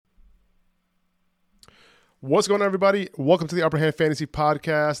What's going on, everybody? Welcome to the Upper Hand Fantasy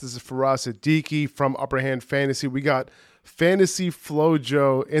Podcast. This is Faraz Siddiqui from Upper Hand Fantasy. We got Fantasy Flow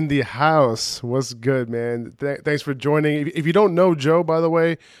Joe in the house. What's good, man? Thanks for joining. If you don't know Joe, by the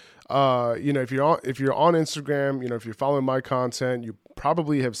way, if you're on Instagram, if you're following my content, you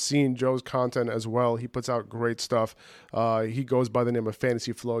probably have seen Joe's content as well. He puts out great stuff. He goes by the name of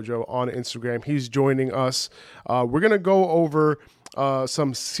Fantasy Flow Joe on Instagram. He's joining us. We're gonna go over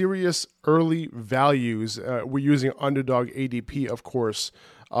some serious early values. We're using Underdog ADP, of course,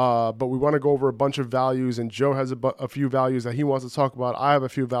 but we want to go over a bunch of values, and Joe has a few values that he wants to talk about. I have a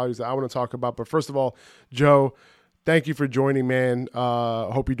few values that I want to talk about. But first of all, Joe, thank you for joining, man.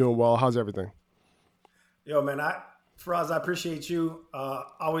 Hope you're doing well. How's everything? Yo, man, Faraz, I appreciate you.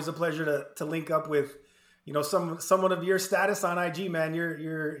 Always a pleasure to link up with, someone of your status on IG, man.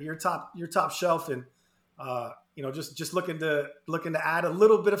 You're top shelf, and just looking to add a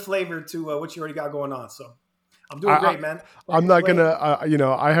little bit of flavor to what you already got going on. So I'm doing great, man. I'm not gonna,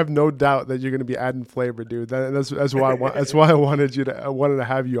 I have no doubt that you're gonna be adding flavor, dude. That's why I wanted to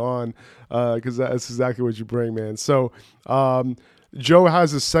have you on, because that's exactly what you bring, man. So, Joe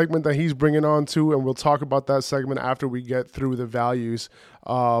has a segment that he's bringing on too, and we'll talk about that segment after we get through the values.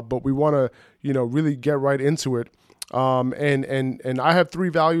 But we want to, really get right into it. And I have three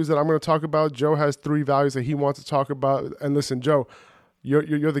values that I'm going to talk about. Joe has three values that he wants to talk about. And listen, Joe,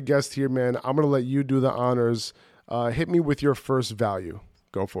 you're the guest here, man. I'm going to let you do the honors. Hit me with your first value.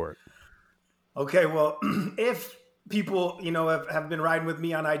 Go for it. Okay. Well, if people, have been riding with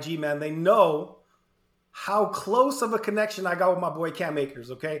me on IG, man, they know how close of a connection I got with my boy Cam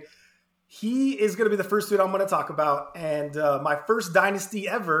Akers. Okay. He is going to be the first dude I'm going to talk about. And my first dynasty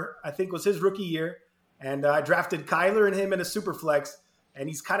ever, I think, was his rookie year. And I drafted Kyler and him in a super flex, and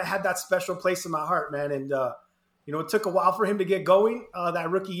he's kind of had that special place in my heart, man. And, it took a while for him to get going that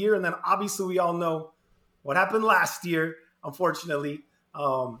rookie year. And then obviously we all know what happened last year, unfortunately.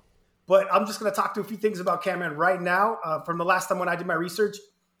 But I'm just going to talk to a few things about Cam Man right now. From the last time when I did my research,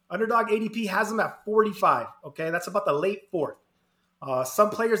 Underdog ADP has him at 45. Okay, that's about the late fourth. Some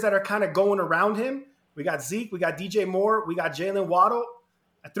players that are kind of going around him, we got Zeke, we got DJ Moore, we got Jalen Waddle.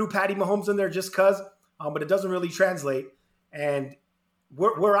 I threw Patty Mahomes in there just because. But it doesn't really translate. And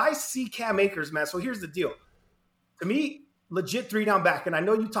where I see Cam Akers, man, so here's the deal. To me, legit 3-down back. And I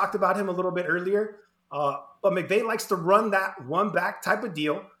know you talked about him a little bit earlier, but McVay likes to run that one-back type of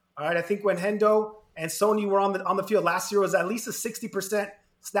deal. All right, I think when Hendo and Sony were on the field last year, it was at least a 60%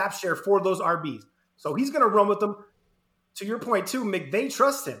 snap share for those RBs. So he's going to run with them. To your point, too, McVay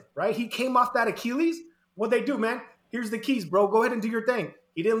trusts him, right? He came off that Achilles. What'd they do, man? Here's the keys, bro. Go ahead and do your thing.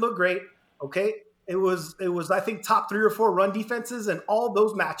 He didn't look great, okay? It was, I think, top 3 or 4 run defenses and all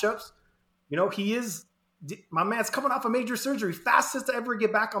those matchups. My man's coming off a major surgery, fastest to ever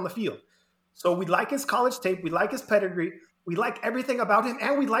get back on the field. So we like his college tape. We like his pedigree. We like everything about him.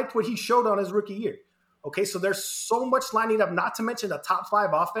 And we liked what he showed on his rookie year. Okay, so there's so much lining up, not to mention a top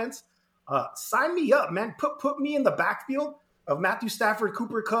 5 offense. Sign me up, man. Put me in the backfield of Matthew Stafford,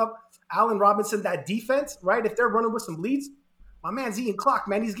 Cooper Kupp, Allen Robinson, that defense, right? If they're running with some leads, my man's eating clock,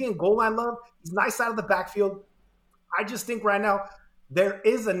 man. He's getting goal line love. He's nice out of the backfield. I just think right now there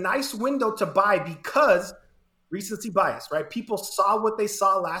is a nice window to buy because recency bias, right? People saw what they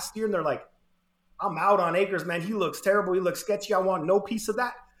saw last year, and they're like, I'm out on Akers, man. He looks terrible. He looks sketchy. I want no piece of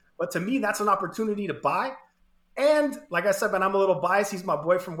that. But to me, that's an opportunity to buy. And like I said, man, I'm a little biased. He's my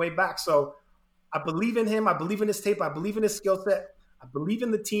boy from way back. So I believe in him. I believe in his tape. I believe in his skill set. I believe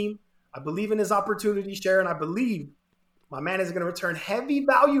in the team. I believe in his opportunity share, and I believe my man is going to return heavy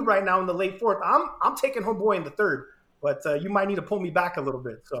value right now in the late fourth. I'm taking homeboy in the third, but you might need to pull me back a little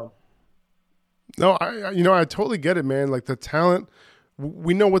bit. So, no, I totally get it, man. Like the talent,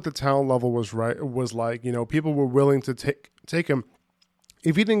 we know what the talent level was like. People were willing to take him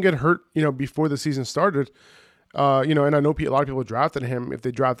if he didn't get hurt. Before the season started. And I know a lot of people drafted him if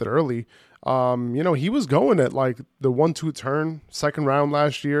they drafted early. He was going at like the 1-2 turn second round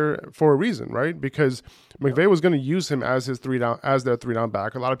last year for a reason, right? Because McVay was going to use him as their 3-down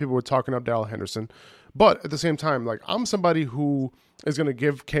back. A lot of people were talking up Darrell Henderson, but at the same time, like I'm somebody who is going to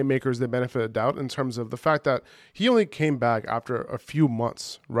give Cam Akers the benefit of doubt in terms of the fact that he only came back after a few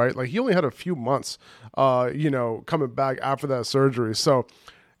months, right? Like he only had a few months, coming back after that surgery. So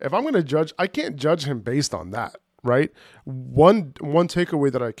if I'm going to judge, I can't judge him based on that, right? One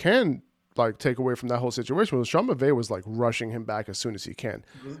takeaway that I can take away from that whole situation was Sean McVay was like rushing him back as soon as he can.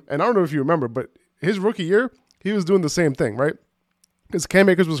 Mm-hmm. And I don't know if you remember, but his rookie year, he was doing the same thing, right? Because Cam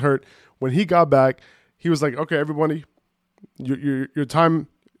Akers was hurt. When he got back, he was like, okay, everybody, your time,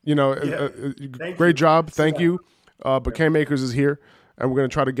 great job. Thank you. But Cam Akers is here, and we're going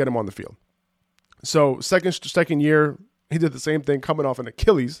to try to get him on the field. So second year, he did the same thing coming off an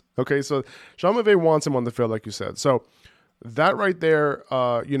Achilles. Okay, so Sean McVay wants him on the field, like you said. So that right there,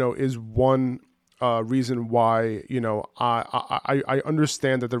 is one reason why, I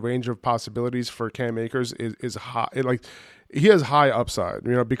understand that the range of possibilities for Cam Akers is high. Like, he has high upside,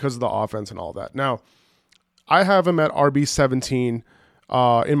 because of the offense and all that. Now, I have him at RB17 in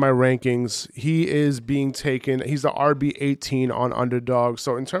my rankings. He is being taken. He's the RB18 on Underdog.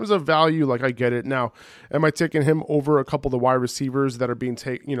 So in terms of value, like, I get it. Now, am I taking him over a couple of the wide receivers that are being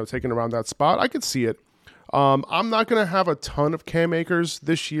taken around that spot? I could see it. I'm not going to have a ton of Cam Akers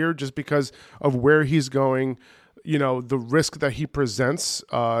this year just because of where he's going. The risk that he presents,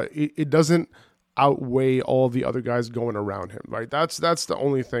 it doesn't outweigh all the other guys going around him, right? That's the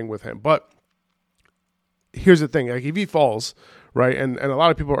only thing with him. But here's the thing: like, if he falls, right, and a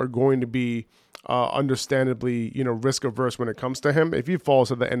lot of people are going to be understandably, risk averse when it comes to him. If he falls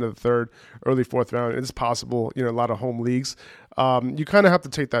at the end of the third, early fourth round, it's possible, a lot of home leagues, you kind of have to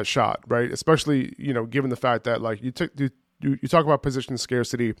take that shot, right? Especially, given the fact that, like, you talk about position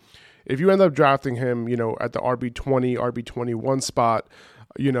scarcity. If you end up drafting him, at the RB20, RB21 spot,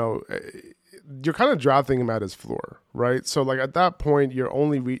 you're kind of drafting him at his floor, right? So, like, at that point, you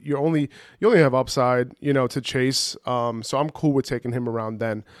only have upside, to chase. So I'm cool with taking him around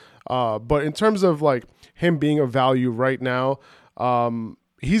then. But in terms of, like, him being a value right now,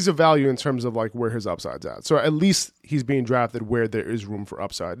 he's a value in terms of, like, where his upside's at. So at least he's being drafted where there is room for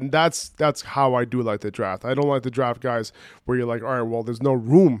upside. And that's how I do like the draft. I don't like the draft guys where you're like, all right, well, there's no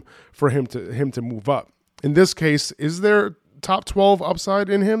room for him to move up. In this case, is there top 12 upside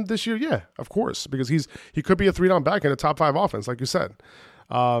in him this year? Yeah, of course, because he could be a 3-down back in a top 5 offense, like you said.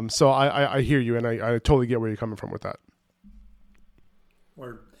 So I hear you, and I totally get where you're coming from with that.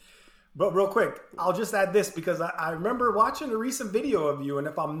 Word. But real quick, I'll just add this because I remember watching a recent video of you, and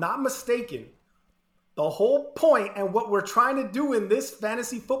if I'm not mistaken, the whole point and what we're trying to do in this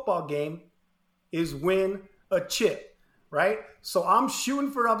fantasy football game is win a chip, right? So I'm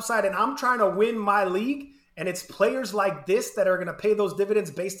shooting for upside, and I'm trying to win my league, and it's players like this that are going to pay those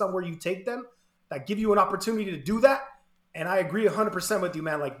dividends based on where you take them that give you an opportunity to do that. And I agree 100% with you,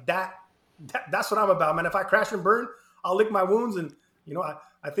 man. Like, that's what I'm about, man. If I crash and burn, I'll lick my wounds. And,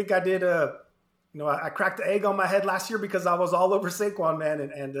 I think I did, I cracked the egg on my head last year because I was all over Saquon, man.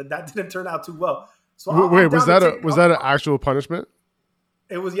 And that didn't turn out too well. So wait, was that an actual punishment?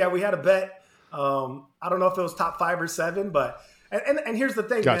 It was, yeah, we had a bet. I don't know if it was top 5 or 7, but, and here's the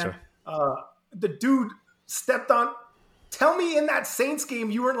thing, gotcha, man. The dude stepped on. Tell me in that Saints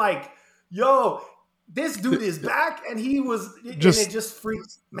game you weren't like, yo, this dude is back, and he was it just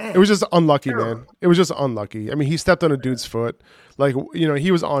freaked, man. It was just unlucky, terrible, man. It was just unlucky. I mean, he stepped on a dude's foot. Like,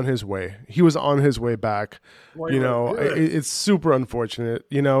 he was on his way. He was on his way back. It's super unfortunate,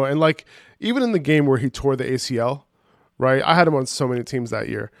 and, like, even in the game where he tore the ACL, right? I had him on so many teams that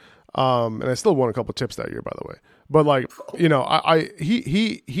year. And I still won a couple chips that year, by the way. But, like, he a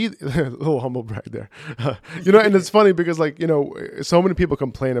little humble brag there, and it's funny because, like, so many people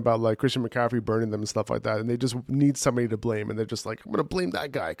complain about, like, Christian McCaffrey burning them and stuff like that, and they just need somebody to blame, and they're just like, I'm gonna blame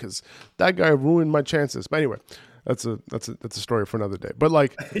that guy because that guy ruined my chances. But anyway, that's a story for another day. But,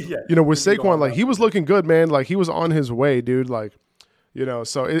 like, with Saquon, like, he was looking good, man. Like, he was on his way, dude. Like,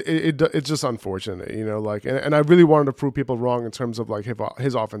 so it's just unfortunate, like, and I really wanted to prove people wrong in terms of, like,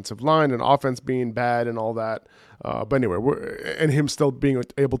 his offensive line and offense being bad and all that. But anyway, and him still being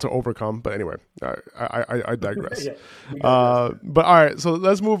able to overcome. But anyway, I digress. But all right, so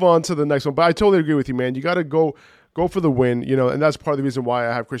let's move on to the next one. But I totally agree with you, man. You got to go for the win, and that's part of the reason why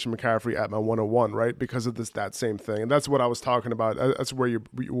I have Christian McCaffrey at my 101, right? Because of that same thing, and that's what I was talking about. That's where you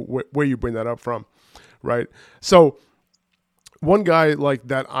bring that up from, right? So, one guy like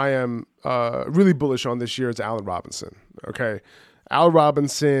that I am really bullish on this year is Allen Robinson. Okay, Allen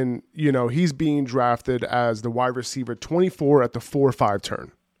Robinson, he's being drafted as the wide receiver 24 at the 4-5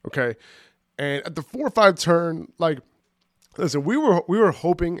 turn. Okay, and at the 4-5 turn, like, listen, we were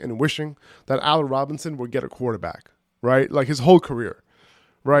hoping and wishing that Allen Robinson would get a quarterback, right? Like, his whole career,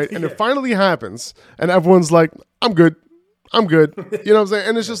 right? And it finally happens, and everyone's like, I'm good. You know what I'm saying?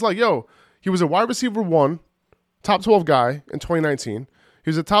 And it's just like, yo, he was a wide receiver 1. Top 12 guy in 2019. He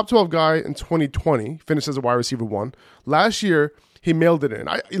was a top 12 guy in 2020, finished as a wide receiver 1. Last year, he mailed it in.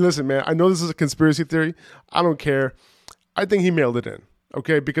 Listen, man, I know this is a conspiracy theory. I don't care. I think he mailed it in,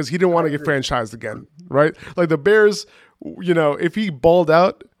 okay? Because he didn't want to get franchised again, right? Like, the Bears, if he balled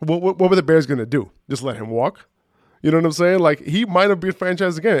out, what were the Bears going to do? Just let him walk? You know what I'm saying? Like, he might have been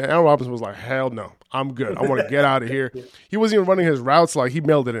franchised again. And Allen Robinson was like, hell no, I'm good. I want to get out of here. He wasn't even running his routes. Like, he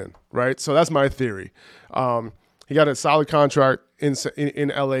mailed it in, right? So that's my theory. He got a solid contract in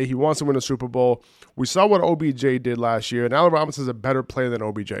LA. He wants to win a Super Bowl. We saw what OBJ did last year, and Allen Robinson is a better player than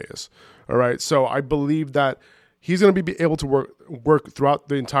OBJ is. All right, so I believe that he's going to be able to work throughout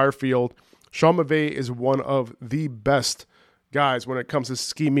the entire field. Sean McVay is one of the best guys when it comes to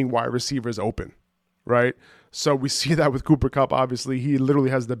scheming wide receivers open, right? So we see that with Cooper Kupp. Obviously, he literally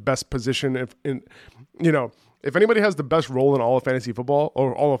has the best position. If anybody has the best role in all of fantasy football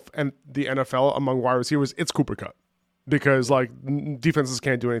or all of the NFL among wide receivers, it's Cooper Kupp, because like defenses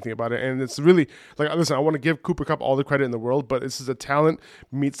can't do anything about it. And it's really like, listen, I want to give Cooper Kupp all the credit in the world, but this is a talent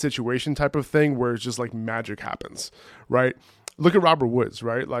meets situation type of thing where it's just like magic happens, right? Look at Robert Woods,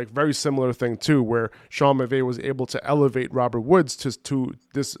 right? Like very similar thing too, where Sean McVay was able to elevate Robert Woods to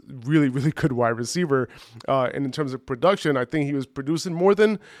this really, really good wide receiver. And in terms of production, I think he was producing more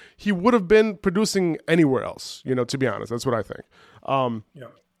than he would have been producing anywhere else, to be honest. That's what I think.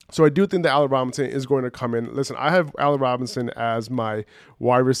 So I do think that Allen Robinson is going to come in. Listen, I have Allen Robinson as my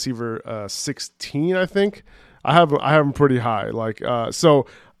wide receiver 16, I think. I have him pretty high. So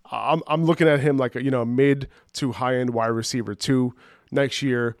I'm looking at him like a mid to high end wide receiver 2 next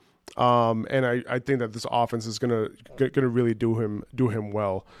year, and I think that this offense is gonna really do him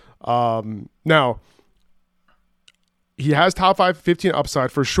well. Now he has top 15 upside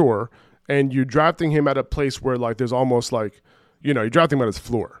for sure, and you're drafting him at a place where like there's almost like you're drafting him at his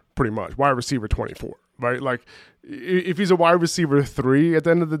floor pretty much, wide receiver 24, right? Like if he's a wide receiver 3 at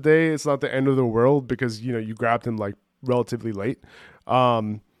the end of the day, it's not the end of the world because you grabbed him like relatively late.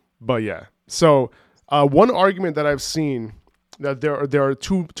 But yeah, so one argument that I've seen that there are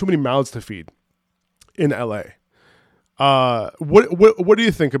too many mouths to feed in LA. What do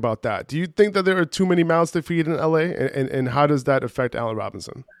you think about that? Do you think that there are too many mouths to feed in LA, and how does that affect Allen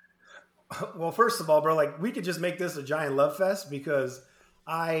Robinson? Well, first of all, bro, like we could just make this a giant love fest because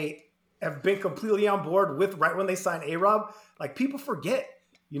I have been completely on board with right when they signed A-Rob. Like people forget,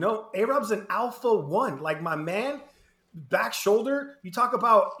 A-Rob's an alpha 1. Like my man. Back shoulder, you talk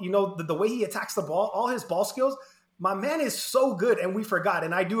about, the way he attacks the ball, all his ball skills. My man is so good, and we forgot.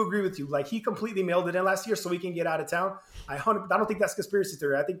 And I do agree with you. Like, he completely mailed it in last year so he can get out of town. I don't think that's conspiracy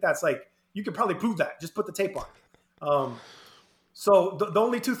theory. I think that's like, you can probably prove that. Just put the tape on. So the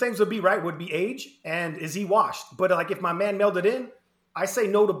only two things would be age and is he washed? But like, if my man mailed it in, I say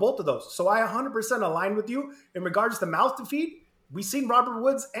no to both of those. So I 100% align with you in regards to mouth to feed. We've seen Robert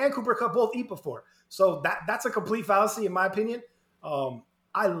Woods and Cooper Kupp both eat before. So that's a complete fallacy in my opinion.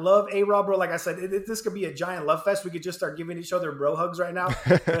 I love A-Rob, bro. Like I said, this could be a giant love fest. We could just start giving each other bro hugs right now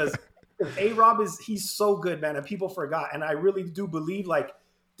because A-Rob he's so good, man. And people forgot. And I really do believe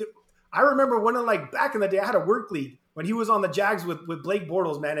I remember when back in the day, I had a work league when he was on the Jags with Blake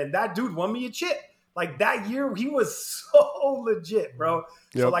Bortles, man. And that dude won me a chip. Like that year, he was so legit, bro.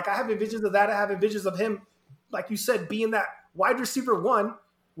 Yep. So I have visions of that. I have visions of him, like you said, being that wide receiver 1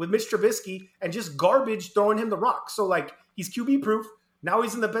 with Mitch Trubisky and just garbage throwing him the rock. So he's QB proof. Now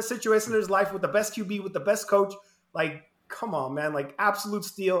he's in the best situation in his life with the best QB, with the best coach. Like, come on, man. Like absolute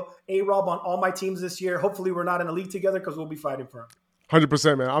steal. A-Rob on all my teams this year. Hopefully we're not in a league together because we'll be fighting for him.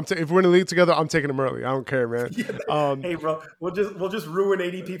 100%, man. If we're in a league together, I'm taking him early. I don't care, man. Hey, bro, we'll just ruin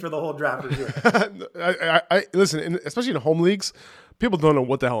ADP for the whole draft for sure. I listen, especially in home leagues, people don't know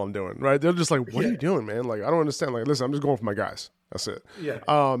what the hell I'm doing, right? They're just like, "What are you doing, man?" Like, I don't understand. Like, listen, I'm just going for my guys. That's it. Yeah.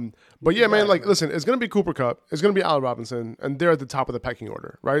 But yeah, man. Like, listen, it's gonna be Cooper Kupp. It's gonna be Allen Robinson, and they're at the top of the pecking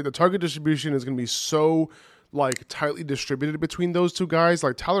order, right? The target distribution is gonna be so tightly distributed between those two guys.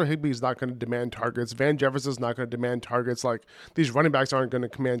 Like Tyler Higbee is not going to demand targets. Van Jefferson's not going to demand targets. Like these running backs aren't going to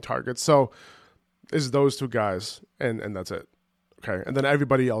command targets. So it's those two guys, and that's it. Okay, and then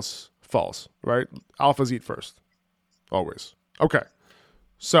everybody else falls. Right? Alphas eat first, always. Okay,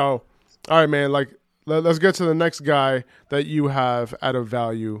 so all right, man. Like let's get to the next guy that you have at a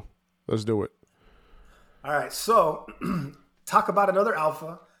value. Let's do it. All right, so talk about another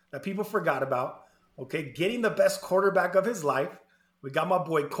alpha that people forgot about. Okay, getting the best quarterback of his life. We got my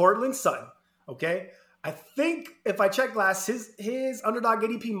boy Courtland Sutton. Okay, I think if I checked last, his underdog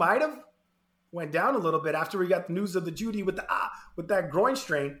ADP might have went down a little bit after we got the news of the Judy with that groin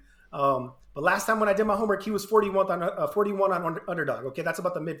strain. But last time when I did my homework, he was 41 on underdog. Okay, that's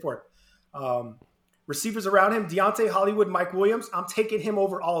about the mid-fourth. Receivers around him: Deontay, Hollywood, Mike Williams. I'm taking him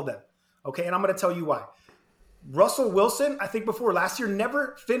over all of them. Okay, and I'm going to tell you why. Russell Wilson, I think before last year,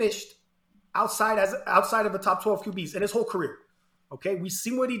 never finished outside of the top 12 QBs in his whole career. Okay, we've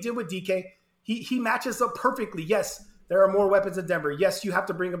seen what he did with DK. He matches up perfectly. Yes, there are more weapons in Denver. Yes, you have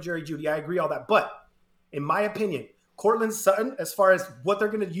to bring up Jerry Jeudy. I agree all that. But in my opinion, Courtland Sutton, as far as what they're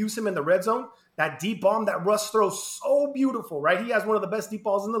going to use him in the red zone, that deep bomb that Russ throws so beautiful, right? He has one of the best deep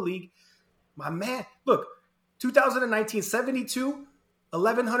balls in the league. My man, look, 2019, 72,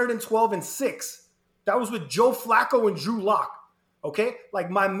 1,112, and 6. That was with Joe Flacco and Drew Lock. Okay? Like,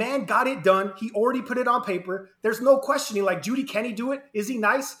 my man got it done. He already put it on paper. There's no questioning. Like, Jeudy, can he do it? Is he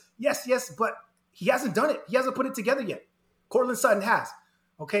nice? Yes, but he hasn't done it. He hasn't put it together yet. Courtland Sutton has.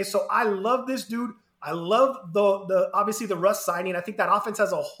 Okay, so I love this dude. I love the obviously the Russ signing. I think that offense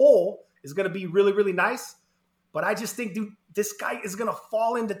as a whole is going to be really, really nice. But I just think, dude, this guy is going to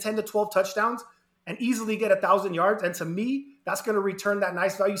fall into 10 to 12 touchdowns and easily get 1,000 yards. And to me, that's going to return that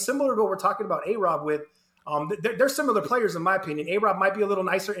nice value, similar to what we're talking about A-Rob with. They're similar players, in my opinion. A-Rob might be a little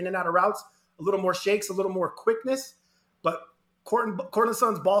nicer in and out of routes, a little more shakes, a little more quickness. But Courtland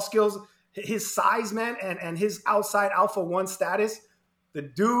Sutton's ball skills, his size, man, and his outside alpha 1 status, the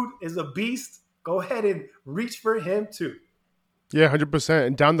dude is a beast. Go ahead and reach for him too. Yeah, 100%.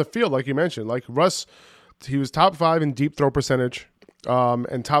 And down the field, like you mentioned, like Russ, he was top 5 in deep throw percentage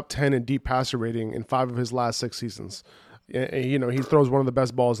and top 10 in deep passer rating in 5 of his last 6 seasons. And, you know, he throws one of the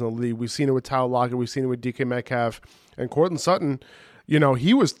best balls in the league. We've seen it with Tyler Lockett. We've seen it with DK Metcalf. And Courtland Sutton, you know,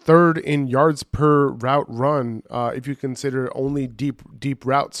 he was 3rd in yards per route run if you consider only deep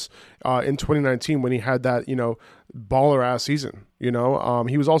routes in 2019 when he had that, you know, baller-ass season. You know,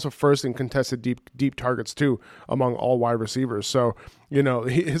 he was also 1st in contested deep targets too among all wide receivers. So, you know,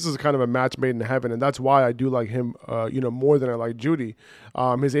 this is kind of a match made in heaven, and that's why I do like him, you know, more than I like Jeudy.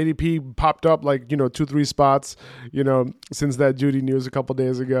 His ADP popped up like, you know, 2-3 spots, you know, since that Jeudy news a couple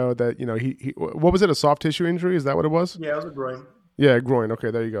days ago that, you know, he what was it, a soft tissue injury? Is that what it was? Yeah, it was a groin. Yeah, groin.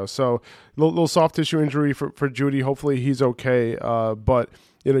 Okay, there you go. So little soft tissue injury for Jeudy. Hopefully he's okay. But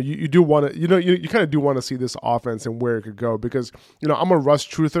you know, you do want to, you know, you kind of do want to see this offense and where it could go because, you know, I'm a Russ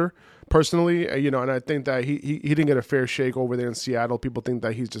truther personally, you know, and I think that he didn't get a fair shake over there in Seattle. People think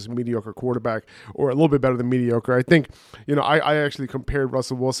that he's just a mediocre quarterback or a little bit better than mediocre. I think, you know, I actually compared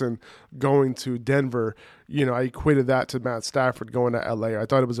Russell Wilson going to Denver. You know, I equated that to Matt Stafford going to LA. I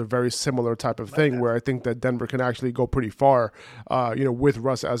thought it was a very similar type of thing where I think that Denver can actually go pretty far, you know, with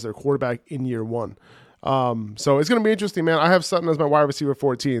Russ as their quarterback in year 1. So it's going to be interesting, man. I have Sutton as my wide receiver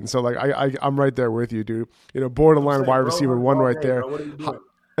 14. So like, I'm right there with you, dude. You know, borderline wide receiver 1 right there.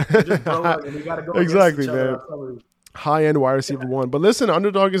 Exactly, man. High-end wide receiver 1. But listen,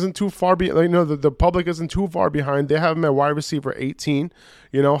 Underdog isn't too far behind. You know, the public isn't too far behind. They have him at wide receiver 18,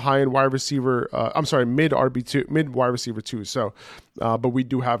 you know, high-end wide receiver. Mid RB2, mid wide receiver 2. So, but we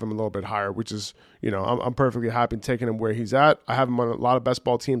do have him a little bit higher, which is, you know, I'm perfectly happy taking him where he's at. I have him on a lot of best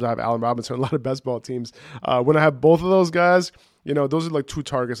ball teams. I have Allen Robinson on a lot of best ball teams. When I have both of those guys, you know, those are like 2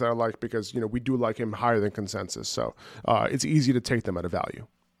 targets that I like because, you know, we do like him higher than consensus. So it's easy to take them at a value.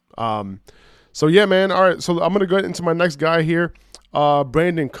 So, yeah, man. All right, so I'm going to go into my next guy here,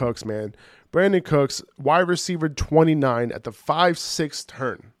 Brandon Cooks, man. Brandon Cooks, wide receiver 29 at the 5'6"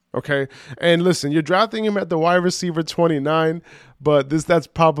 turn, okay? And listen, you're drafting him at the wide receiver 29, but that's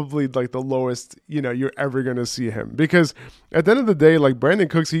probably like the lowest, you know, you're ever going to see him. Because at the end of the day, like Brandon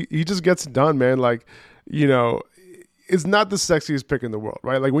Cooks, he just gets it done, man. Like, you know, it's not the sexiest pick in the world,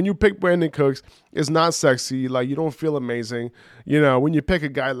 right? Like when you pick Brandon Cooks, it's not sexy. Like you don't feel amazing. You know, when you pick a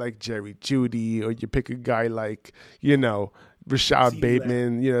guy like Jerry Jeudy or you pick a guy like, you know, Rashad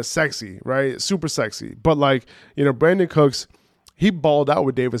Bateman, you know, sexy, right? Super sexy. But like, you know, Brandon Cooks, he balled out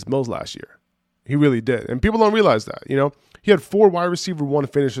with Davis Mills last year. He really did. And people don't realize that, you know. He had 4 wide receiver 1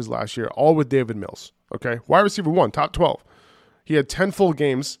 finishes last year, all with Davis Mills, okay? Wide receiver 1, top 12. He had 10 full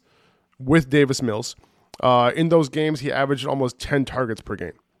games with Davis Mills. In those games, he averaged almost 10 targets per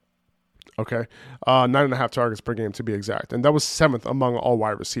game. Okay, 9.5 targets per game to be exact, and that was 7th among all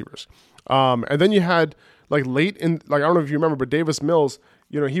wide receivers. And then you had like late in, like I don't know if you remember, but Davis Mills,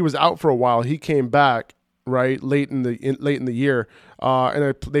 you know, he was out for a while. He came back right late in the year,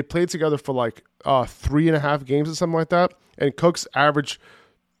 and they played together for like 3.5 games or something like that. And Cooks averaged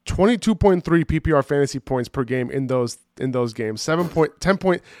 22.3 PPR fantasy points per game in those games,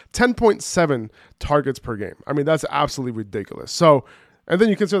 10.7 targets per game. I mean, that's absolutely ridiculous. So, and then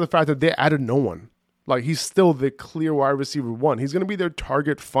you consider the fact that they added no one. Like, he's still the clear wide receiver 1. He's going to be their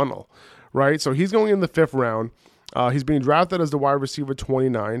target funnel, right? So he's going in the 5th round. He's being drafted as the wide receiver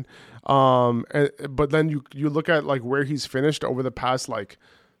 29. But then you look at like where he's finished over the past like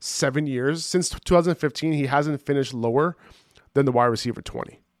 7 years. Since 2015, he hasn't finished lower than the wide receiver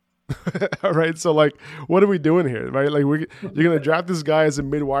 20. All right, so like, what are we doing here, right? Like, you're gonna draft this guy as a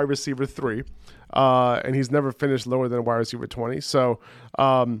mid wide receiver 3, and he's never finished lower than a wide receiver 20. So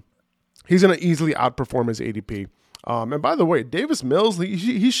he's gonna easily outperform his ADP. And by the way, Davis Mills,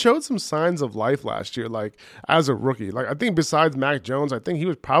 he showed some signs of life last year, like as a rookie. Like I think besides Mac Jones, I think he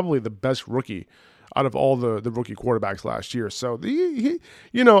was probably the best rookie out of all the rookie quarterbacks last year. So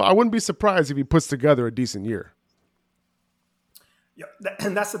I wouldn't be surprised if he puts together a decent year. Yeah,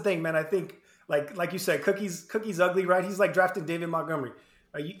 and that's the thing, man. I think like you said, Cookie's ugly, right? He's like drafting David Montgomery.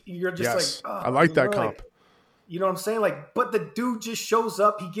 You're just I like that comp. Like, you know what I'm saying? Like, but the dude just shows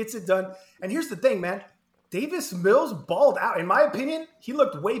up, he gets it done. And here's the thing, man. Davis Mills balled out. In my opinion, he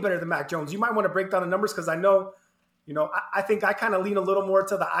looked way better than Mac Jones. You might want to break down the numbers because I know, I think I kind of lean a little more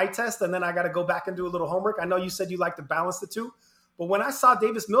to the eye test, and then I got to go back and do a little homework. I know you said you like to balance the two, but when I saw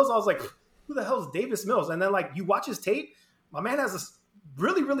Davis Mills, I was like, who the hell is Davis Mills? And then like you watch his tape, my man has a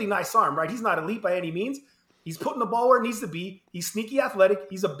really, really nice arm, right? He's not elite by any means. He's putting the ball where it needs to be. He's sneaky athletic.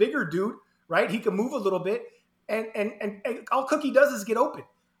 He's a bigger dude, right? He can move a little bit. And all Cookie does is get open.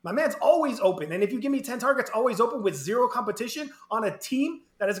 My man's always open. And if you give me 10 targets, always open with zero competition on a team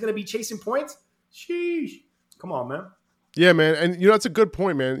that is going to be chasing points, sheesh. Come on, man. Yeah, man. And, that's a good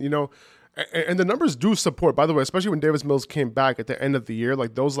point, man. And the numbers do support, by the way, especially when Davis Mills came back at the end of the year,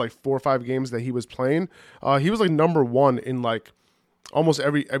 like those like 4 or 5 games that he was playing, he was like number 1 in like almost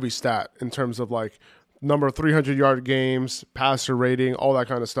every stat in terms of like number of 300-yard games, passer rating, all that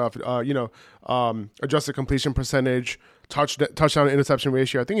kind of stuff. Adjusted completion percentage, touchdown to interception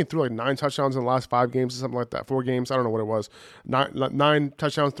ratio. I think he threw like 9 touchdowns in the last 5 games or something like that. 4 games, I don't know what it was. 9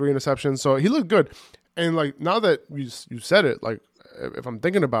 touchdowns, 3 interceptions. So he looked good. And like now that you said it, like if I'm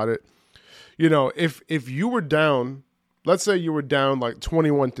thinking about it, if you were down, let's say you were down like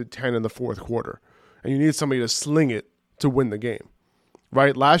 21-10 in the fourth quarter, and you need somebody to sling it to win the game.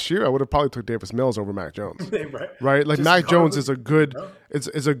 Right, last year I would have probably took Davis Mills over Mac Jones. Right, like Mac Jones is a good,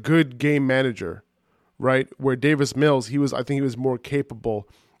 is a good game manager, right? Where Davis Mills, I think he was more capable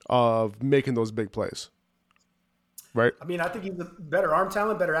of making those big plays. Right. I mean, I think he's a better arm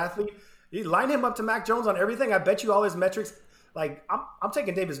talent, better athlete. You line him up to Mac Jones on everything. I bet you all his metrics. Like I'm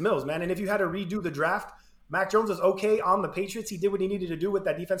taking Davis Mills, man. And if you had to redo the draft, Mac Jones is okay on the Patriots. He did what he needed to do with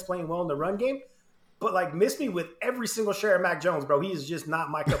that defense playing well in the run game. But, like, miss me with every single share of Mac Jones, bro. He is just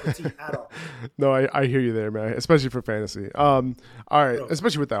not my cup of tea at all. No, I hear you there, man, especially for fantasy. All right,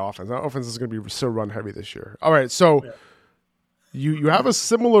 especially with that offense. That offense is going to be so run-heavy this year. All right, so you have a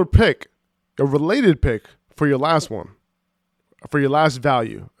similar pick, a related pick for your last one, for your last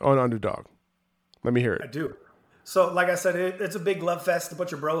value on Underdog. Let me hear it. I do. So, like I said, it's a big love fest, a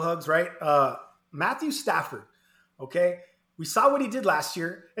bunch of bro hugs, right? Matthew Stafford, okay? We saw what he did last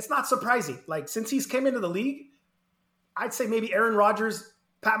year. It's not surprising. Like, since he's came into the league, I'd say maybe Aaron Rodgers,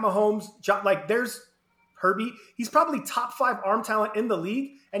 Pat Mahomes, there's Herbie. He's probably top 5 arm talent in the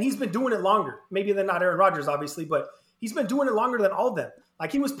league, and he's been doing it longer. Maybe than not Aaron Rodgers, obviously, but he's been doing it longer than all of them.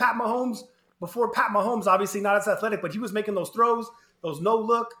 Like, he was Pat Mahomes before Pat Mahomes, obviously not as athletic, but he was making those throws, those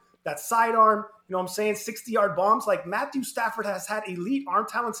no-look, that sidearm, you know what I'm saying, 60-yard bombs. Like, Matthew Stafford has had elite arm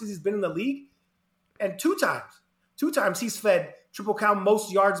talent since he's been in the league, and 2 times he's fed triple count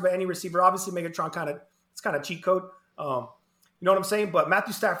most yards by any receiver. Obviously, Megatron it's kind of cheat code. You know what I'm saying? But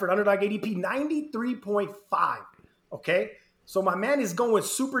Matthew Stafford, underdog ADP, 93.5. Okay? So my man is going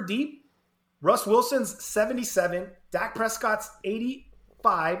super deep. Russ Wilson's 77. Dak Prescott's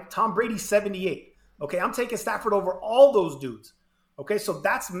 85. Tom Brady's 78. Okay? I'm taking Stafford over all those dudes. Okay? So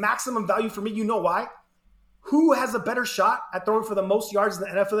that's maximum value for me. You know why? Who has a better shot at throwing for the most yards in the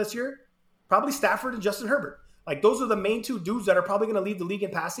NFL this year? Probably Stafford and Justin Herbert. Like, those are the main 2 dudes that are probably going to lead the league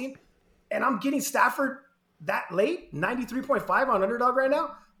in passing. And I'm getting Stafford that late, 93.5 on Underdog right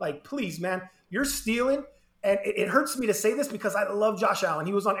now. Like, please, man, you're stealing. And it hurts me to say this because I love Josh Allen.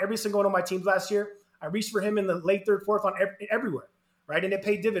 He was on every single one of my teams last year. I reached for him in the late 3rd, 4th on everywhere, right? And it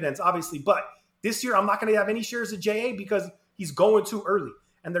paid dividends, obviously. But this year, I'm not going to have any shares of JA because he's going too early.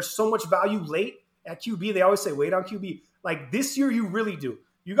 And there's so much value late at QB. They always say, wait on QB. Like, this year, you really do.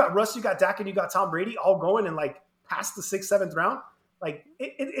 You got Russ, you got Dak, and you got Tom Brady all going and like past the 6th, 7th round. Like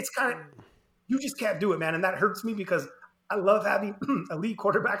it's kind of, you just can't do it, man. And that hurts me because I love having elite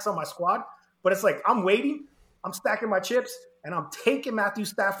quarterbacks on my squad. But it's like, I'm waiting, I'm stacking my chips, and I'm taking Matthew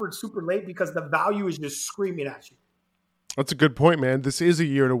Stafford super late because the value is just screaming at you. That's a good point, man. This is a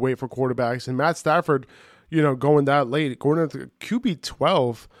year to wait for quarterbacks. And Matt Stafford, going that late, going to QB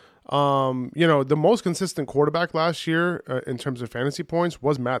 12, the most consistent quarterback last year in terms of fantasy points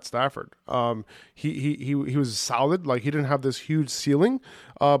was Matt Stafford. He was solid. Like, he didn't have this huge ceiling,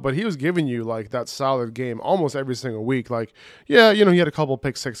 but he was giving you like that solid game almost every single week. Like, he had a couple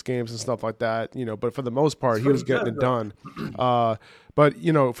pick 6 games and stuff like that, but for the most part, he was getting it done. But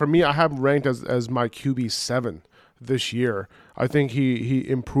for me, I have him ranked as my QB 7 this year. I think he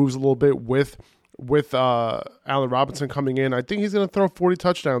improves a little bit with with Allen Robinson coming in, I think he's going to throw 40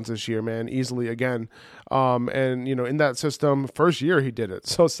 touchdowns this year, man, easily again. And, in that system, first year he did it.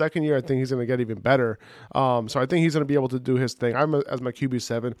 So second year, I think he's going to get even better. So I think he's going to be able to do his thing. As my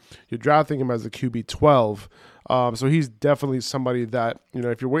QB7. You're drafting him as a QB12. So he's definitely somebody that,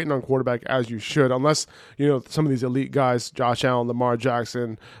 if you're waiting on quarterback, as you should, unless, some of these elite guys, Josh Allen, Lamar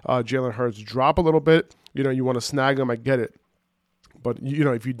Jackson, Jalen Hurts, drop a little bit, you want to snag them, I get it. But,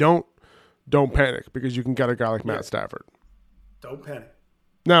 if you don't panic, because you can get a guy like Matt Stafford. Don't panic.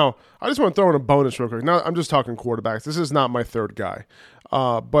 Now, I just want to throw in a bonus real quick. Now, I'm just talking quarterbacks. This is not my third guy.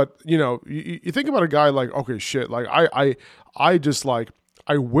 But, you think about a guy like, okay, shit, like I just like,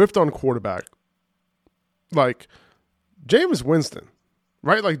 I whiffed on quarterback. Like, Jameis Winston,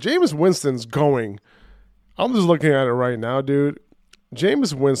 right? Like, Jameis Winston's going, I'm just looking at it right now, dude.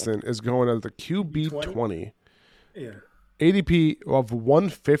 Jameis Winston is going as the QB 20. Yeah. ADP of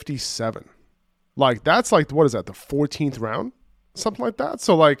 157. Like, that's like, what is that, the 14th round? Something like that.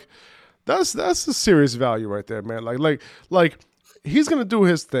 So, like, that's a serious value right there, man. Like he's going to do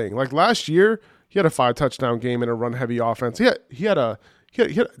his thing. Like, last year, he had a 5-touchdown game in a run-heavy offense. He had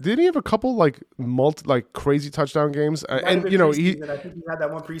didn't he have a couple crazy touchdown games? I think he had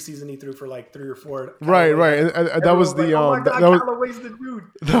that one preseason he threw for like 3 or 4. Right. And that was the oh my God, Callaway's the dude.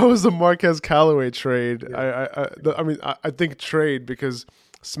 That was the Marquez Callaway trade. Yeah. I think trade because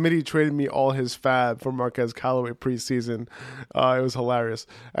Smitty traded me all his fab for Marquez Callaway preseason. It was hilarious.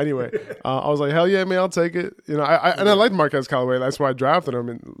 Anyway, I was like, hell yeah, man, I'll take it. I liked Marquez Callaway. That's why I drafted him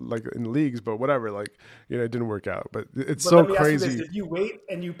in leagues, but whatever. It didn't work out. But it's so crazy. Ask you this. If you wait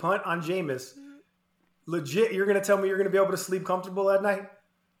and you punt on Jameis, legit, you're going to tell me you're going to be able to sleep comfortable at night?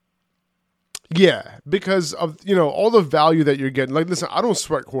 Yeah, because of all the value that you're getting. Like, listen, I don't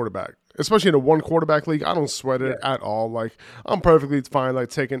sweat quarterback, especially in a 1 quarterback league. I don't sweat it at all. Like, I'm perfectly fine, like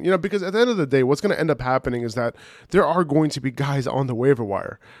taking because at the end of the day, what's going to end up happening is that there are going to be guys on the waiver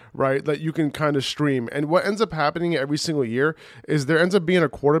wire, right? That you can kind of stream. And what ends up happening every single year is there ends up being a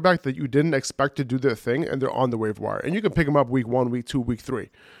quarterback that you didn't expect to do their thing, and they're on the waiver wire, and you can pick them up week 1, week 2, week 3.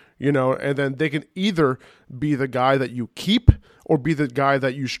 And then they can either be the guy that you keep or be the guy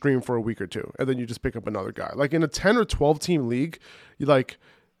that you stream for a week or two, and then you just pick up another guy. Like in a 10 or 12 team league, even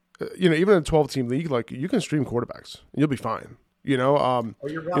in a 12 team league, like you can stream quarterbacks, and you'll be fine. Or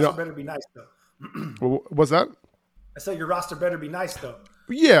your roster better be nice though. What's that? I said your roster better be nice though.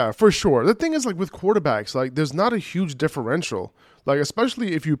 Yeah, for sure. The thing is, like with quarterbacks, like there's not a huge differential. Like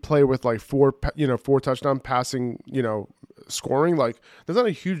especially if you play with like 4 touchdown passing, scoring, like there's not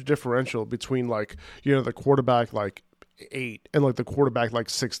a huge differential between like the quarterback like 8 and like the quarterback like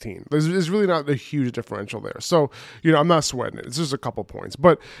 16. There's really not a huge differential there. So I'm not sweating it. It's just a couple points.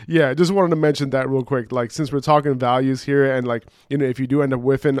 But yeah, I just wanted to mention that real quick. Like since we're talking values here, and like if you do end up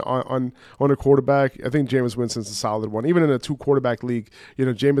whiffing on a quarterback, I think Jameis Winston's a solid one. Even in a 2 quarterback league,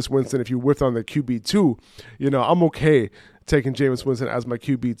 Jameis Winston, if you whiffed on the QB2, I'm okay taking Jameis Winston as my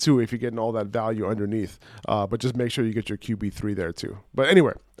QB2 if you're getting all that value underneath. But just make sure you get your QB3 there too. But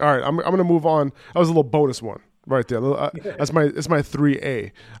anyway, all right, I'm going to move on. That was a little bonus one right there. It's my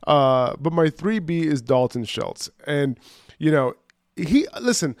 3A. But my 3B is Dalton Schultz. And,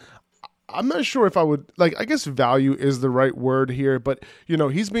 listen, I'm not sure if I would, I guess value is the right word here, but,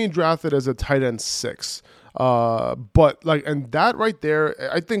 he's being drafted as a tight end 6. But and that right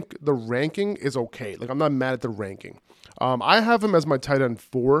there, I think the ranking is okay. I'm not mad at the ranking. I have him as my tight end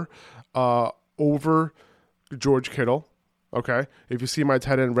 4 over George Kittle. Okay. If you see my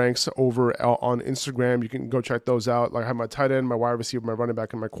tight end ranks over on Instagram, you can go check those out. I have my tight end, my wide receiver, my running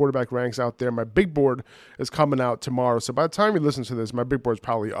back, and my quarterback ranks out there. My big board is coming out tomorrow. So by the time you listen to this, my big board is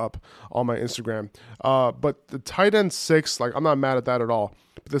probably up on my Instagram. But the tight end 6, I'm not mad at that at all.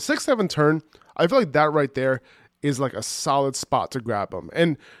 But the 6-7 turn, I feel like that right there is a solid spot to grab him.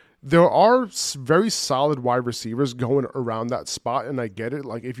 And there are very solid wide receivers going around that spot, and I get it.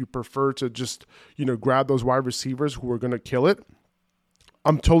 If you prefer to just, grab those wide receivers who are going to kill it,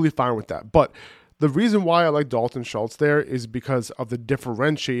 I'm totally fine with that. But the reason why I like Dalton Schultz there is because of the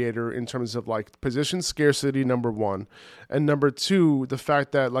differentiator in terms of, position scarcity, number 1. And number 2, the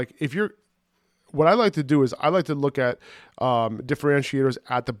fact that, if you're, what I like to do is I like to look at differentiators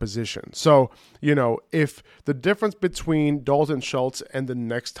at the position. So, if the difference between Dalton Schultz and the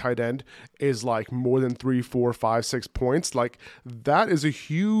next tight end is more than 3, 4, 5, 6 points, that is a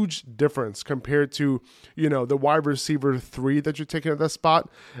huge difference compared to, the wide receiver 3 that you're taking at that spot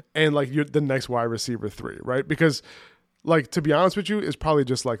and the next wide receiver 3, right? Because like, to be honest with you, is probably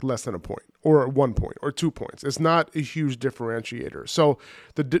just like less than a point or 1 point or 2 points. It's not a huge differentiator. So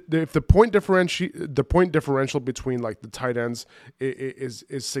if the point differential between like the tight ends is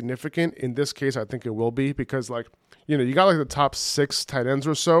significant in this case, I think it will be, because like, you know, you got like the top 6 tight ends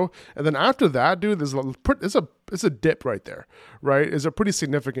or so, and then after that, dude, it's a dip right there, right? It's a pretty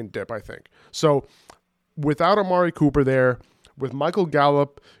significant dip, I think. So without Amari Cooper there, with Michael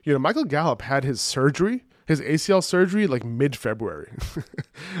Gallup, you know, Michael Gallup had his ACL surgery like mid-February.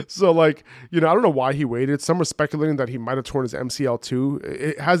 So like, you know, I don't know why he waited. Some are speculating that he might have torn his MCL too.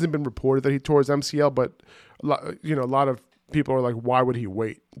 It hasn't been reported that he tore his MCL, but you know, a lot of people are like, why would he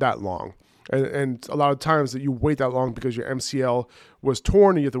wait that long? And a lot of times that you wait that long because your MCL was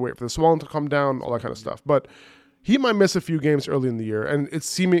torn and you have to wait for the swelling to come down, all that kind of stuff. But he might miss a few games early in the year, and it's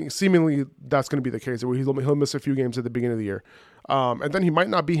seemingly that's going to be the case. He'll miss a few games at the beginning of the year. And then he might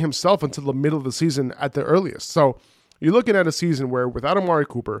not be himself until the middle of the season at the earliest. So you're looking at a season where without Amari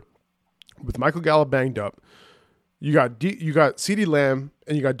Cooper, with Michael Gallup banged up, you got CeeDee Lamb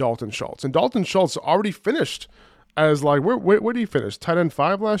and you got Dalton Schultz. And Dalton Schultz already finished as like, where did he finish? Tight end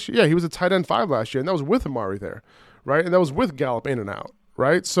 5 last year? Yeah, he was a tight end 5 last year, and that was with Amari there, right? And that was with Gallup in and out,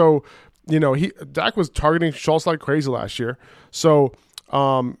 right? So, you know, Dak was targeting Schultz like crazy last year. So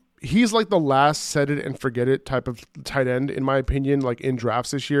he's like the last set it and forget it type of tight end, in my opinion, like in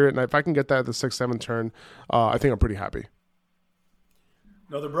drafts this year. And if I can get that at the 6-7 turn, I think I'm pretty happy.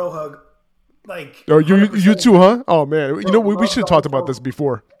 Another bro hug. Like, oh, you too, huh? Oh man, you know, we should have talked about this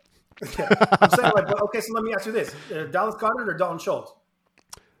before. Yeah. I'm saying, like, okay, so let me ask you this: Dallas Goedert or Dalton Schultz?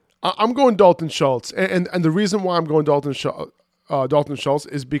 I'm going Dalton Schultz, and the reason why I'm going Dalton Schultz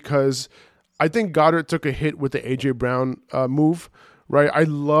is because I think Goddard took a hit with the AJ Brown move. Right,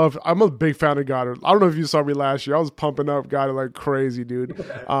 I'm a big fan of Goddard. I don't know if you saw me last year. I was pumping up Goddard like crazy, dude.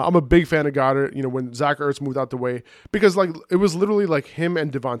 I'm a big fan of Goddard. You know, when Zach Ertz moved out the way, because like it was literally like him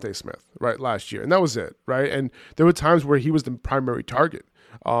and Devontae Smith, right, last year, and that was it, right. And there were times where he was the primary target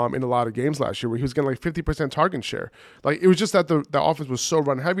in a lot of games last year, where he was getting like 50% target share. Like, it was just that the offense was so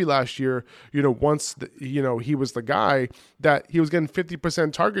run heavy last year. You know, once he was the guy that he was getting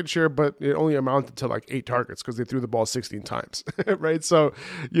 50% target share, but it only amounted to like 8 targets because they threw the ball 16 times, right? So,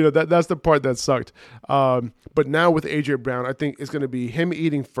 you know, that's the part that sucked. But now with AJ Brown, I think it's going to be him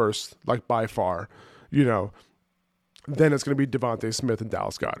eating first, like by far. You know, then it's going to be Devontae Smith and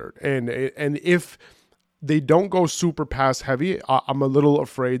Dallas Goedert, and if they don't go super pass heavy, I'm a little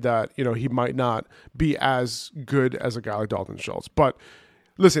afraid that, you know, he might not be as good as a guy like Dalton Schultz. But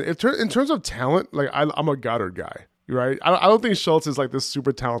listen, in terms of talent, like I'm a Goddard guy, right? I don't think Schultz is like this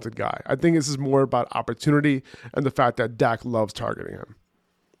super talented guy. I think this is more about opportunity and the fact that Dak loves targeting him.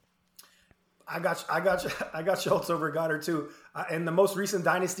 I got Schultz over Goddard too. In the most recent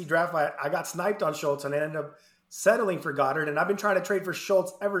dynasty draft, I got sniped on Schultz and I ended up settling for Goddard, and I've been trying to trade for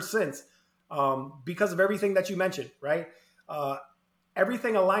Schultz ever since. Because of everything that you mentioned, right?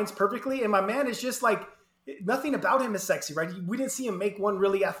 Everything aligns perfectly. And my man is just like, nothing about him is sexy, right? We didn't see him make one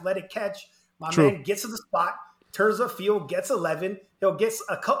really athletic catch. My True. Man gets to the spot, turns the field, gets 11. He'll get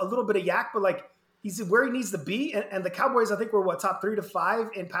a little bit of yak, but like, he's where he needs to be. And the Cowboys, I think, were top 3 to 5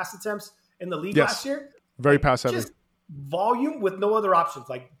 in pass attempts in the league last year. Very pass heavy. Just volume with no other options.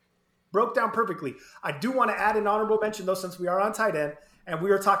 Like, broke down perfectly. I do want to add an honorable mention, though, since we are on tight end. And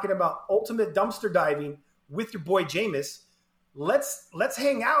we were talking about ultimate dumpster diving with your boy Jameis. Let's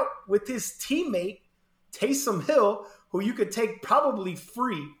hang out with his teammate, Taysom Hill, who you could take probably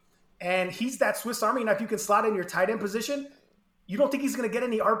free. And he's that Swiss Army knife you can slot in your tight end position. You don't think he's going to get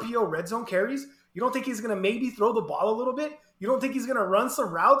any RPO red zone carries? You don't think he's going to maybe throw the ball a little bit? You don't think he's going to run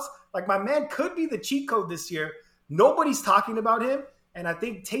some routes? Like, my man could be the cheat code this year. Nobody's talking about him. And I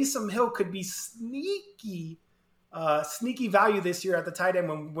think Taysom Hill could be sneaky value this year at the tight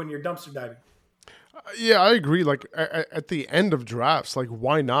end when you're dumpster diving. Yeah, I agree. Like, at the end of drafts, like,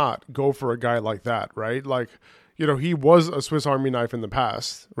 why not go for a guy like that, right? Like, you know, he was a Swiss Army knife in the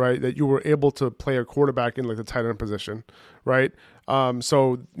past, right? That you were able to play a quarterback in like the tight end position, right?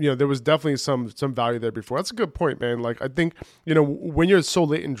 So, you know, there was definitely some value there before. That's a good point, man. Like, I think, you know, when you're so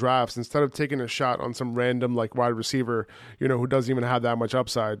late in drafts, instead of taking a shot on some random like wide receiver, you know, who doesn't even have that much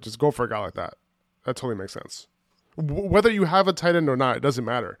upside, just go for a guy like that. That totally makes sense. Whether you have a tight end or not, it doesn't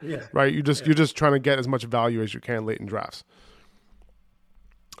matter, right? You're just trying to get as much value as you can late in drafts.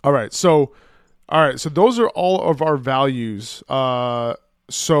 All right, so those are all of our values.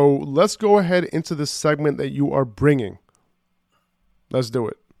 So let's go ahead into the segment that you are bringing. Let's do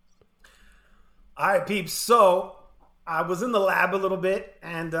it. All right, peeps. So I was in the lab a little bit,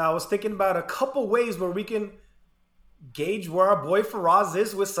 and I was thinking about a couple ways where we can gauge where our boy Faraz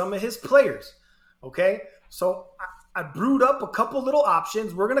is with some of his players. Okay, so I brewed up a couple little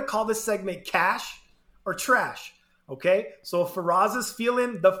options. We're going to call this segment cash or trash. Okay. So if Faraz is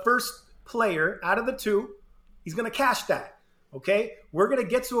feeling the first player out of the two, he's going to cash that. Okay. We're going to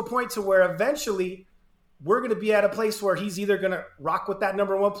get to a point to where eventually we're going to be at a place where he's either going to rock with that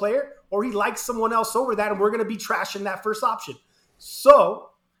number one player or he likes someone else over that. And we're going to be trashing that first option. So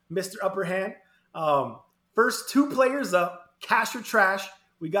Mr. Upper Hand, first two players up, cash or trash.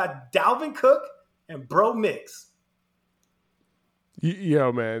 We got Dalvin Cook and Bro Mix.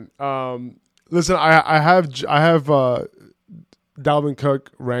 Yo, man. Listen, I have Dalvin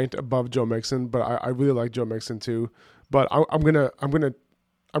Cook ranked above Joe Mixon, but I really like Joe Mixon too. But I'm gonna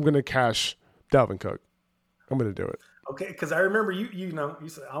cash Dalvin Cook. I'm gonna do it. Okay, because I remember you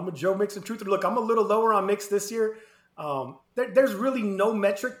said I'm a Joe Mixon truther. Look, I'm a little lower on Mix this year. There's really no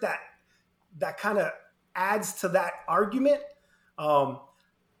metric that kind of adds to that argument.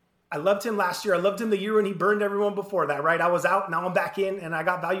 I loved him last year. I loved him the year when he burned everyone before that, right? I was out, now I'm back in, and I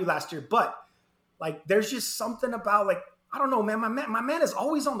got value last year. But, like, there's just something about, like, I don't know, man. My man is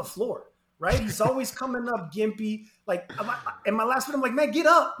always on the floor, right? He's always coming up gimpy. Like, in my last video, I'm like, man, get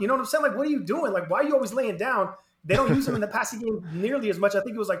up. You know what I'm saying? Like, what are you doing? Like, why are you always laying down? They don't use him in the passing game nearly as much. I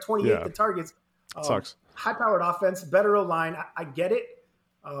think it was like 28 the targets. Sucks. High-powered offense, better O-line. I get it.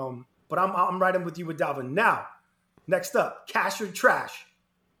 But I'm riding with you with Dalvin. Now, next up, cash or trash.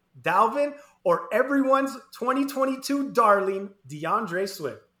 Dalvin or everyone's 2022 darling, DeAndre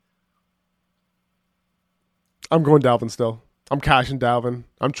Swift? I'm going Dalvin still. I'm cashing Dalvin.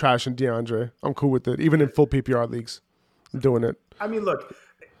 I'm trashing DeAndre. I'm cool with it. Even in full PPR leagues, I'm doing it. I mean, look,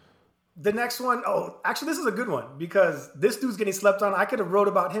 the next one, actually, this is a good one because this dude's getting slept on. I could have wrote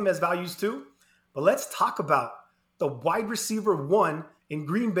about him as values too, but let's talk about the wide receiver one in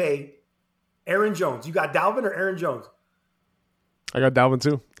Green Bay, Aaron Jones. You got Dalvin or Aaron Jones? I got Dalvin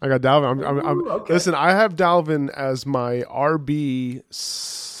too. Okay. Listen, I have Dalvin as my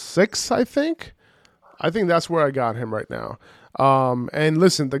RB6, I think. I think that's where I got him right now. And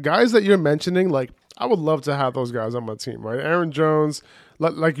listen, the guys that you're mentioning, like, I would love to have those guys on my team, right? Aaron Jones,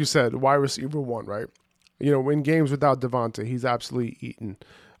 like you said, wide receiver one, right? You know, in games without Devonta, he's absolutely eaten.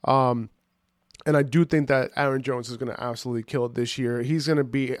 And I do think that Aaron Jones is going to absolutely kill it this year. He's going to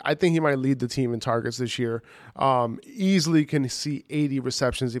be, I think he might lead the team in targets this year. Easily can see 80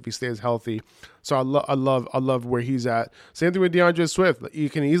 receptions if he stays healthy. So I love where he's at. Same thing with DeAndre Swift.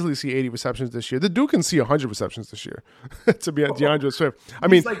 You can easily see 80 receptions this year. The dude can see 100 receptions this year to be at DeAndre Swift. I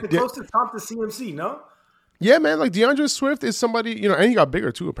mean, he's like the closest comp to CMC, no? Yeah, man. Like DeAndre Swift is somebody, you know, and he got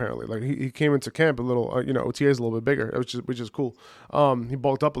bigger too. Apparently, like he came into camp a little, OTA is a little bit bigger, which is cool. He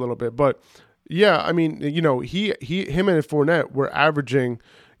bulked up a little bit, but. Yeah, I mean, you know, him and Fournette were averaging,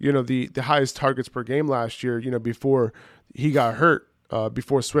 you know, the highest targets per game last year, you know, before he got hurt,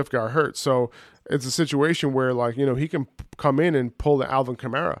 before Swift got hurt. So it's a situation where, like, you know, he can come in and pull the Alvin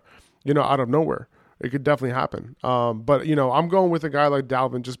Kamara, you know, out of nowhere. It could definitely happen. But, you know, I'm going with a guy like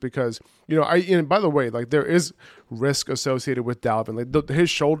Dalvin just because, you know, and by the way, like there is risk associated with Dalvin. Like his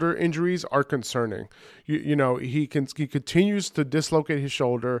shoulder injuries are concerning. You know, he continues to dislocate his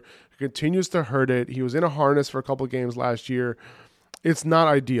shoulder, he continues to hurt it. He was in a harness for a couple of games last year. It's not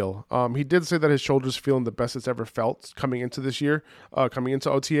ideal. He did say that his shoulder's feeling the best it's ever felt coming into this year, coming into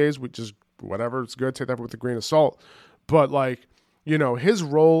OTAs, which is whatever. It's good. Take that with a grain of salt. But, like, you know, his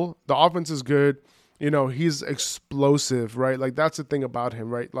role, the offense is good. You know, he's explosive, right? Like, that's the thing about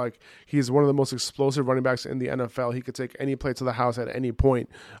him, right? Like, he's one of the most explosive running backs in the NFL. He could take any play to the house at any point.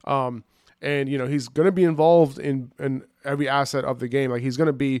 And, you know, he's going to be involved in every asset of the game. Like, he's going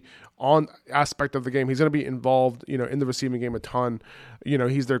to be on aspect of the game. He's going to be involved, you know, in the receiving game a ton. You know,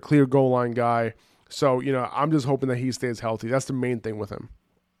 he's their clear goal line guy. So, you know, I'm just hoping that he stays healthy. That's the main thing with him.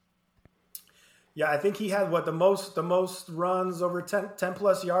 Yeah, I think he had the most runs over 10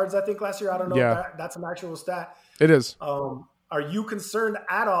 plus yards, I think, last year. I don't know if that's an actual stat. It is. Are you concerned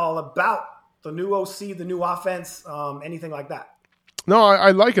at all about the new OC, the new offense, anything like that? No,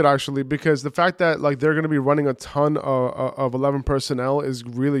 I like it actually, because the fact that, like, they're going to be running a ton of 11 personnel is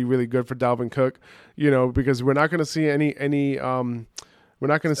really, really good for Dalvin Cook. You know, because we're not going to see any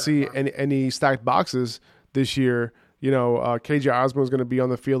stacked boxes this year. You know, KJ Osborne is going to be on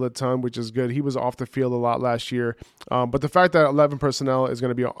the field a ton, which is good. He was off the field a lot last year. But the fact that 11 personnel is going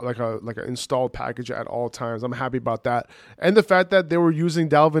to be like an installed package at all times, I'm happy about that. And the fact that they were using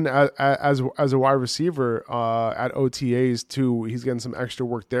Dalvin as a wide receiver at OTAs too, he's getting some extra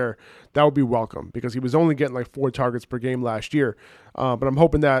work there. That would be welcome, because he was only getting like 4 targets per game last year. But I'm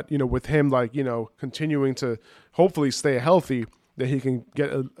hoping that, you know, with him, like, you know, continuing to hopefully stay healthy, that he can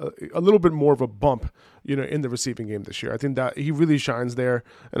get a little bit more of a bump, in the receiving game this year. I think that he really shines there,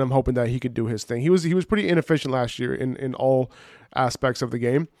 and I'm hoping that he could do his thing. He was pretty inefficient last year in all aspects of the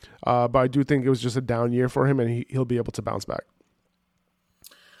game, but I do think it was just a down year for him, and he'll be able to bounce back.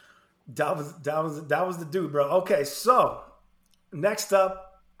 That was the dude, bro. Okay, so next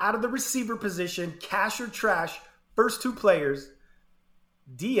up, out of the receiver position, cash or trash, first two players,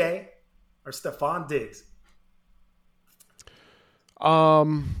 DA or Stefon Diggs?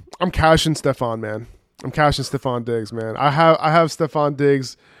 I'm cashing Stefon, man. I'm cashing Stefon Diggs, man. I have Stefon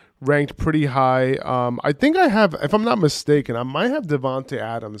Diggs ranked pretty high. I think I have, if I'm not mistaken, I might have Davante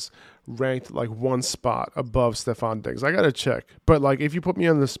Adams ranked like one spot above Stefon Diggs. I gotta check. But like, if you put me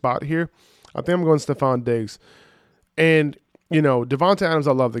on the spot here, I think I'm going Stefon Diggs. And Davante Adams,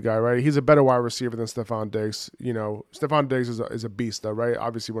 I love the guy, right? He's a better wide receiver than Stefon Diggs. Stefon Diggs is a beast, though, right?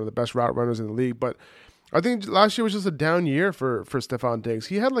 Obviously, one of the best route runners in the league. But I think last year was just a down year for Stefon Diggs.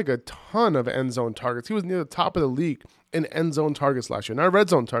 He had like a ton of end zone targets. He was near the top of the league in end zone targets last year. Not red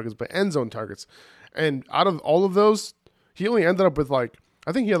zone targets, but end zone targets. And out of all of those, he only ended up with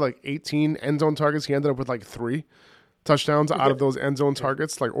I think he had 18 end zone targets. He ended up with 3 touchdowns out of those end zone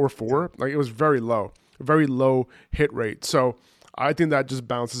targets, or 4. It was very low hit rate. So I think that just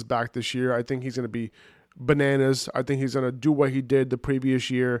bounces back this year. I think he's going to be bananas. I think he's going to do what he did the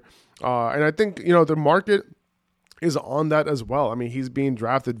previous year. And I think, the market is on that as well. I mean, he's being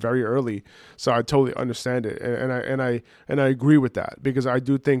drafted very early, so I totally understand it. And I agree with that, because I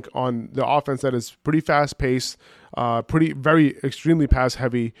do think on the offense that is pretty fast paced, extremely pass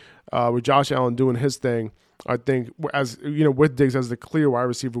heavy, with Josh Allen doing his thing. I think, as with Diggs as the clear wide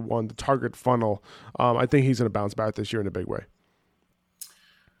receiver one, the target funnel, I think he's going to bounce back this year in a big way.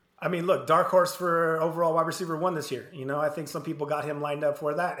 I mean, look, dark horse for overall wide receiver one this year. I think some people got him lined up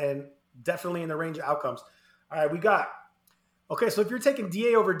for that, and definitely in the range of outcomes. All right, so if you're taking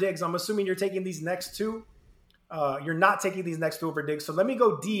DA over Diggs, I'm assuming you're taking these next two. You're not taking these next two over Diggs. So let me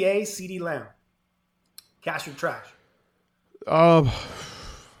go DA, CeeDee Lamb. Cash or trash?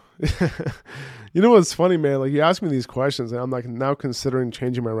 What's funny, man? You ask me these questions, and I'm now considering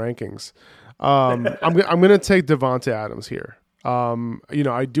changing my rankings. I'm going to take Davante Adams here.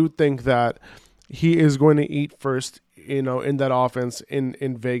 I do think that he is going to eat first, in that offense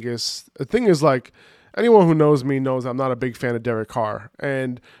in Vegas. The thing is, anyone who knows me knows I'm not a big fan of Derek Carr,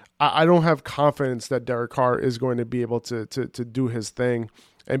 and I don't have confidence that Derek Carr is going to be able to do his thing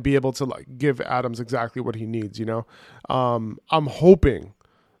and be able to give Adams exactly what he needs. I'm hoping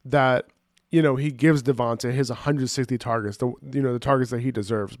that he gives Davante his 160 targets, the targets that he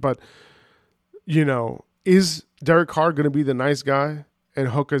deserves. But is Derek Carr going to be the nice guy and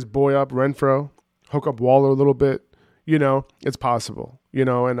hook his boy up, Renfro, hook up Waller a little bit? It's possible.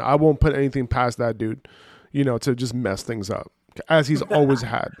 And I won't put anything past that dude, to just mess things up, as he's always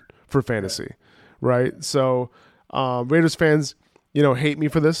had for fantasy, right? So Raiders fans, hate me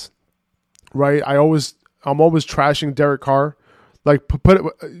for this, right? I'm always trashing Derek Carr.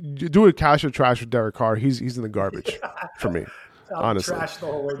 Do a cash or trash with Derek Carr. He's in the garbage for me. Honestly, trash the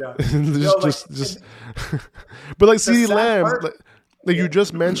whole way down. But CeeDee Lamb, you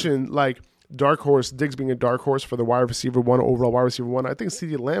just mentioned, dark horse, Diggs being a dark horse for the wide receiver one, overall wide receiver one. I think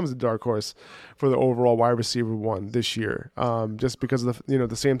CeeDee Lamb is the dark horse for the overall wide receiver one this year. Just because of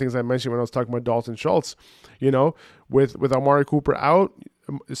the same things I mentioned when I was talking about Dalton Schultz, with Amari Cooper out,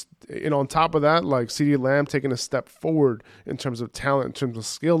 on top of that, CeeDee Lamb taking a step forward in terms of talent, in terms of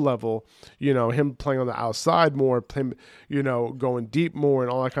skill level, him playing on the outside more, him, going deep more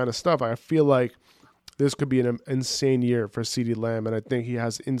and all that kind of stuff. I feel like this could be an insane year for CeeDee Lamb, and I think he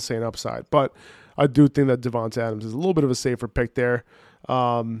has insane upside. But I do think that Davante Adams is a little bit of a safer pick there,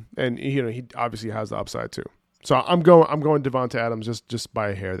 and he obviously has the upside too. So I'm going Davante Adams just by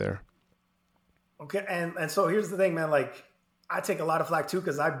a hair there. Okay, and so here's the thing, man. I take a lot of flack too,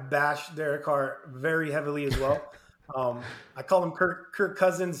 because I bash Derek Carr very heavily as well. I call him Kirk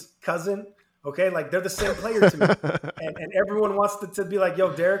Cousins' cousin. Okay, they're the same player to me, and everyone wants to be like,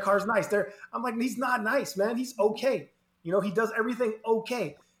 "Yo, Derek Carr's nice." I'm like, he's not nice, man. He's okay. He does everything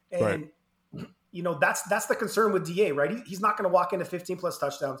okay, and right. That's the concern with DA, right? He's not going to walk into 15 plus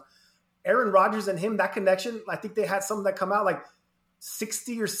touchdowns. Aaron Rodgers and him, that connection. I think they had some that come out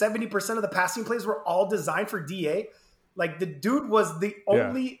 60 or 70% of the passing plays were all designed for DA. The dude was the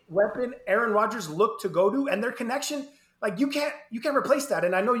only weapon Aaron Rodgers looked to go to, and their connection, you can't replace that.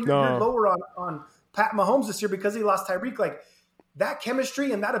 And I know you're lower on Pat Mahomes this year because he lost Tyreek. That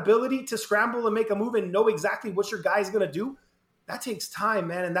chemistry and that ability to scramble and make a move and know exactly what your guy is going to do, that takes time,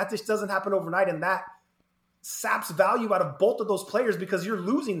 man. And that just doesn't happen overnight. And that saps value out of both of those players because you're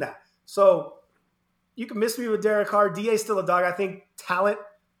losing that. So you can miss me with Derek Carr. DA's still a dog. I think talent,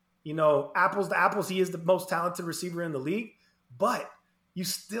 apples to apples, he is the most talented receiver in the league. But you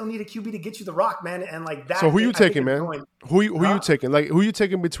still need a QB to get you the rock, man. And like that. So who you taking, man? Who you taking? Like, who you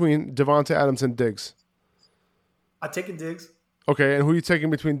taking between Devonta Adams and Diggs? I'm taking Diggs. Okay, and who you taking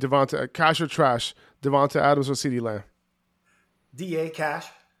between cash or trash? Devonta Adams or CeeDee Lamb? DA cash.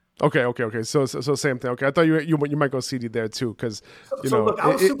 Okay. So same thing. Okay, I thought you might go CeeDee there too, because look, I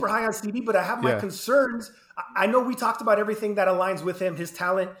was super high on CeeDee, but I have my concerns. I know we talked about everything that aligns with him, his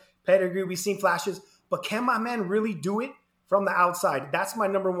talent, pedigree. We've seen flashes, but can my man really do it from the outside? That's my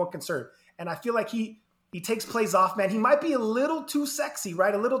number one concern. And I feel like he takes plays off, man. He might be a little too sexy,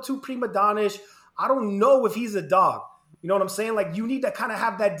 right? A little too prima donna-ish. I don't know if he's a dog. You know what I'm saying? Like, you need to kind of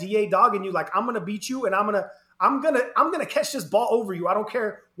have that DA dog in you. Like, I'm gonna beat you, and I'm gonna catch this ball over you. I don't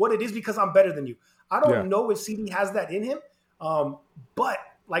care what it is because I'm better than you. I don't know if CeeDee has that in him, but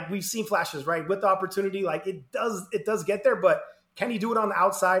like we've seen flashes, right? With the opportunity, like it does get there. But can he do it on the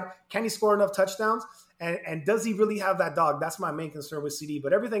outside? Can he score enough touchdowns? And does he really have that dog? That's my main concern with CeeDee.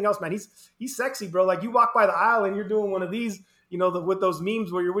 But everything else, man, he's sexy, bro. Like, you walk by the aisle and you're doing one of these, with those memes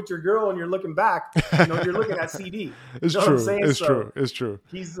where you're with your girl and you're looking back, you're looking at CeeDee. It's true. It's true.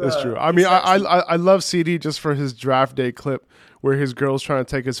 It's true. I mean, I love CeeDee just for his draft day clip where his girl's trying to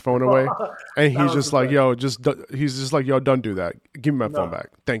take his phone away, and he's just like, "Yo, don't do that. Give me my phone back.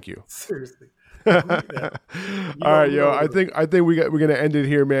 Thank you." Seriously. All right, yo. I think we're gonna end it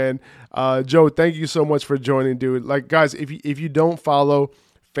here, man. Joe, thank you so much for joining, dude. Like, guys, if you don't follow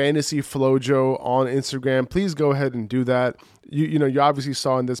Fantasy Flojo on Instagram, please go ahead and do that. You obviously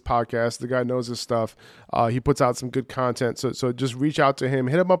saw in this podcast, the guy knows his stuff. He puts out some good content. So just reach out to him,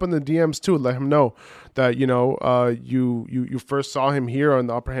 hit him up in the DMs too. Let him know that you first saw him here on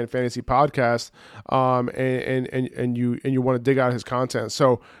the Upper Hand Fantasy Podcast, and you want to dig out his content.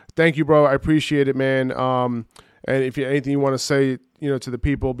 So thank you, bro. I appreciate it, man. And if you anything you want to say, to the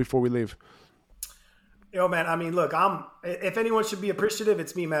people before we leave. Yo, man, I mean, look, if anyone should be appreciative,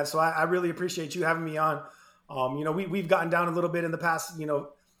 it's me, man. So I really appreciate you having me on. We've gotten down a little bit in the past,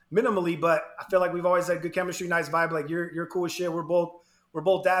 minimally, but I feel like we've always had good chemistry, nice vibe. Like, you're cool as shit. We're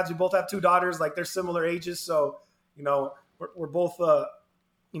both dads. We both have 2 daughters. Like, they're similar ages. So, we're both,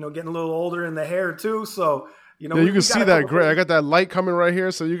 getting a little older in the hair too. So, you can see that gray. I got that light coming right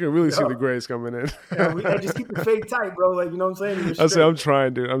here, so you can really see the grays coming in. Just keep the fade tight, bro. Like, you know what I'm saying? I say I'm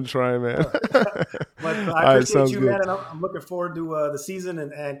trying, dude. I'm trying, man. But I appreciate you, man, and I'm looking forward to the season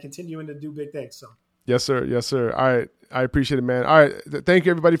and continuing to do big things. So. Yes, sir. All right. I appreciate it, man. All right. Thank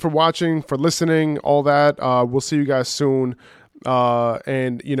you, everybody, for watching, for listening, all that. We'll see you guys soon.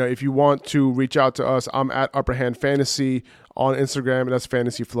 And, if you want to reach out to us, I'm at Upper Hand Fantasy on Instagram, and that's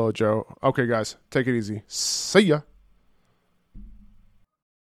Fantasy Flojo. Okay, guys, take it easy. See ya.